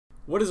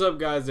What is up,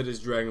 guys? It is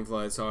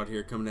Dragonfly Todd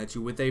here, coming at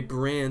you with a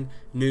brand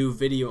new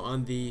video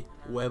on the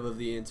web of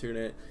the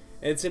internet.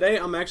 And today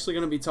I'm actually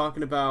going to be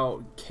talking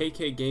about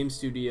KK Game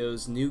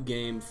Studios' new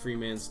game,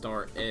 Freeman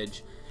Star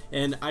Edge.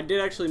 And I did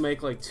actually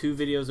make like 2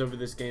 videos over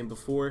this game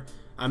before.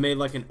 I made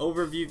like an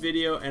overview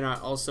video, and I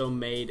also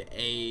made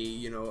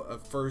a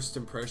first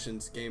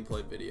impressions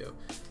gameplay video.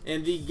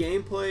 And the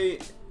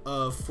gameplay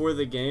for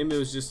the game, it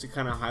was just to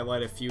kind of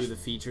highlight a few of the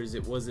features.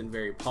 It wasn't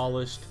very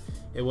polished.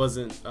 It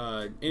wasn't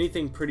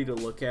anything pretty to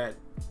look at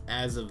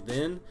as of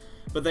then,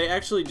 but they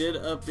actually did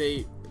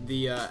update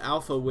the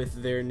alpha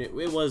with their new,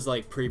 it was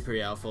like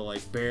pre-alpha,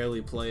 like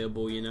barely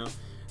playable, you know.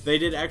 They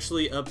did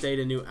actually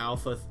update a new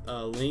alpha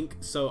link,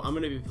 so I'm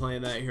going to be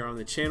playing that here on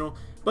the channel.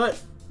 But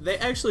they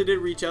actually did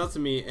reach out to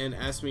me and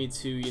ask me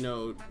to, you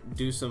know,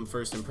 do some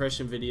first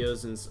impression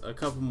videos and a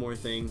couple more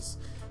things.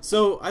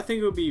 So I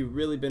think it would be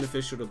really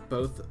beneficial to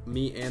both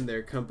me and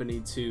their company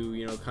to,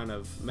 you know, kind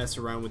of mess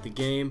around with the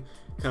game,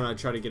 kind of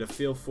try to get a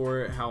feel for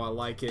it, how I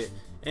like it,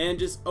 and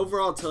just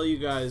overall tell you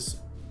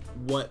guys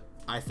what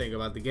I think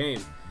about the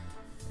game.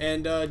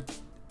 And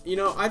you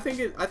know, I think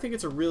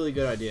it's a really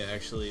good idea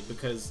actually,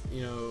 because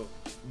you know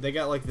they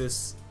got like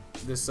this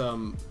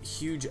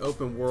huge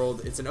open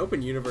world. It's an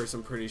open universe,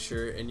 I'm pretty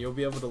sure, and you'll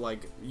be able to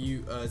like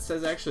it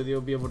says actually you'll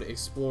be able to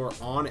explore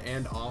on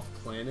and off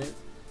planet.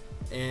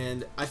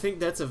 And I think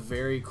that's a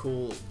very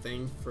cool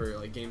thing for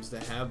like games to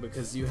have,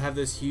 because you have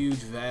this huge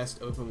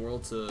vast open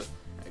world to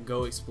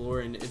go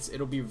explore, and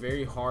it'll be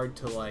very hard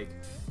to, like,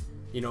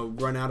 you know,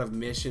 run out of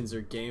missions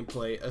or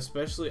gameplay.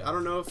 Especially, I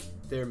don't know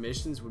if their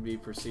missions would be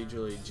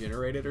procedurally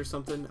generated or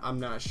something. I'm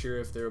not sure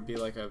if there would be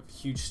like a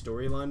huge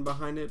storyline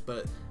behind it,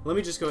 but let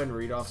me just go ahead and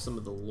read off some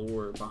of the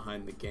lore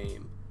behind the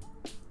game.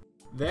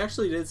 They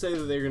actually did say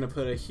that they're going to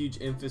put a huge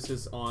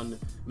emphasis on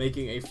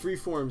making a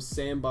freeform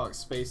sandbox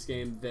space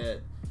game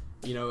that,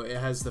 you know, it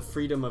has the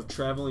freedom of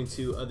traveling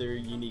to other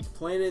unique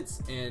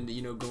planets and,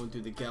 you know, going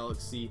through the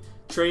galaxy,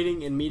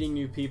 trading and meeting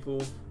new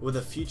people, with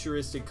a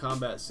futuristic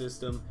combat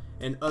system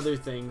and other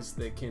things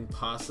that can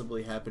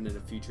possibly happen in a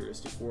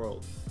futuristic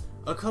world.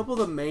 A couple of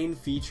the main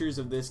features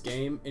of this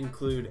game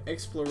include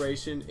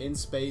exploration in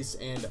space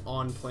and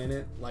on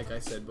planet, like I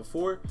said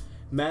before,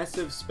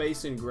 massive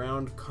space and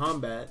ground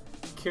combat,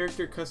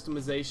 character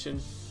customization,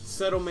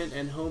 settlement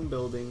and home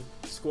building,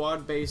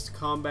 squad-based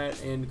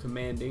combat and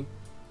commanding,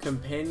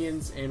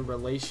 companions and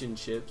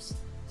relationships,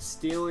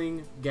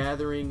 stealing,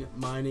 gathering,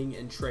 mining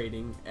and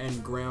trading,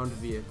 and ground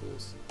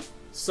vehicles.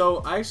 So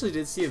I actually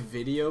did see a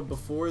video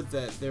before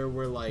that there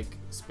were like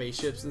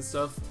spaceships and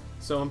stuff,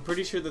 so I'm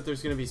pretty sure that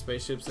there's going to be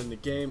spaceships in the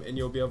game, and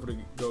you'll be able to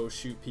go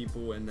shoot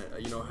people and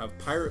you know, have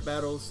pirate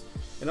battles,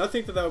 and I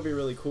think that that would be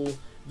really cool.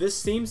 This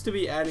seems to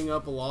be adding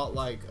up a lot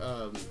like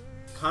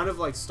kind of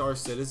like Star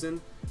Citizen,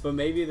 but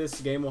maybe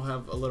this game will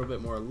have a little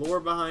bit more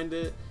lore behind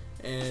it,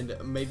 and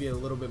maybe a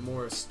little bit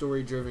more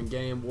story-driven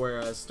game,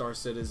 whereas Star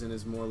Citizen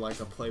is more like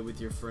a play with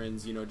your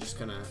friends, you know, just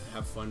kind of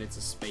have fun. It's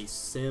a space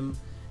sim,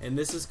 and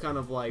this is kind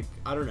of like,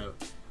 I don't know,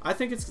 I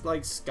think it's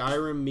like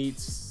Skyrim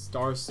meets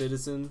Star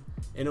Citizen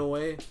in a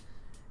way.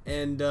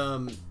 And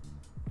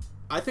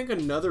I think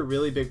another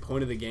really big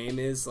point of the game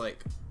is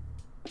like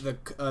the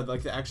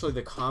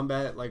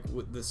combat, like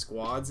with the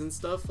squads and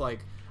stuff. Like,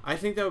 I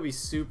think that would be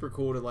super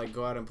cool to like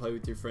go out and play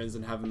with your friends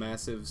and have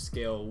massive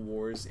scale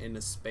wars in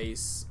a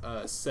space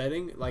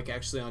setting, like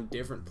actually on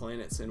different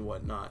planets and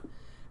whatnot.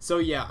 So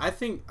yeah, I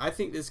think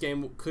this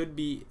game could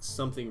be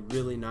something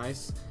really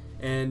nice,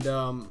 and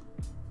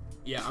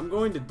yeah, I'm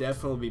going to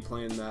definitely be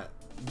playing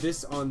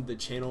this on the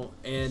channel.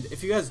 And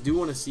if you guys do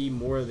want to see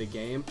more of the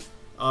game,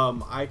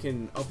 I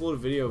can upload a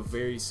video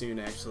very soon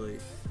actually.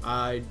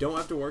 I don't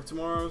have to work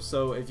tomorrow,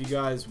 so if you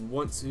guys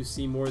want to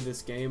see more of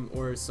this game,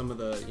 or some of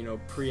the, you know,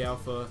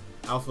 pre-alpha,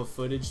 alpha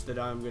footage that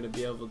I'm going to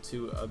be able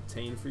to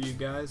obtain for you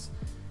guys,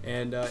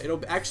 and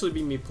it'll actually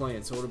be me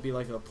playing, so it'll be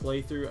like a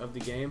playthrough of the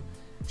game,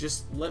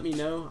 just let me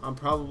know. I'm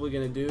probably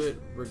going to do it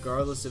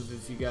regardless of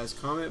if you guys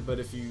comment, but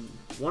if you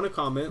want to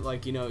comment,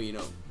 like, you know,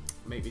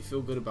 make me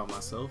feel good about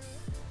myself,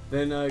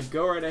 then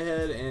go right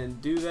ahead and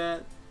do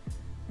that.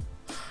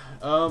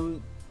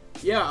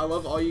 Yeah, I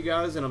love all you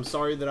guys, and I'm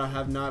sorry that I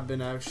have not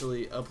been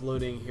actually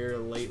uploading here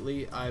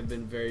lately. I've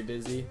been very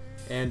busy,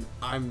 and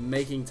I'm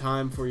making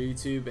time for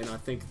YouTube, and I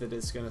think that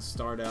it's going to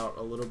start out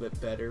a little bit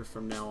better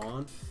from now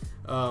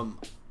on.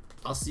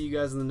 I'll see you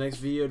guys in the next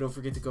video. Don't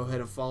forget to go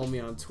ahead and follow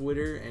me on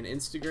Twitter and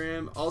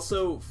Instagram.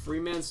 Also,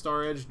 Freeman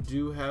Star Edge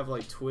do have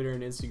like Twitter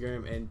and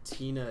Instagram, and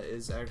Tina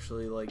is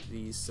actually like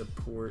the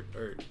support,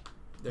 or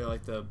they're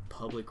like the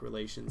public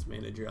relations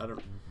manager. I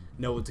don't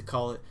know what to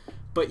call it,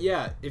 but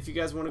yeah, if you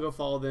guys want to go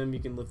follow them, you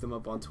can look them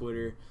up on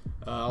Twitter.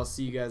 I'll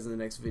see you guys in the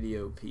next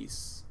video.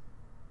 Peace.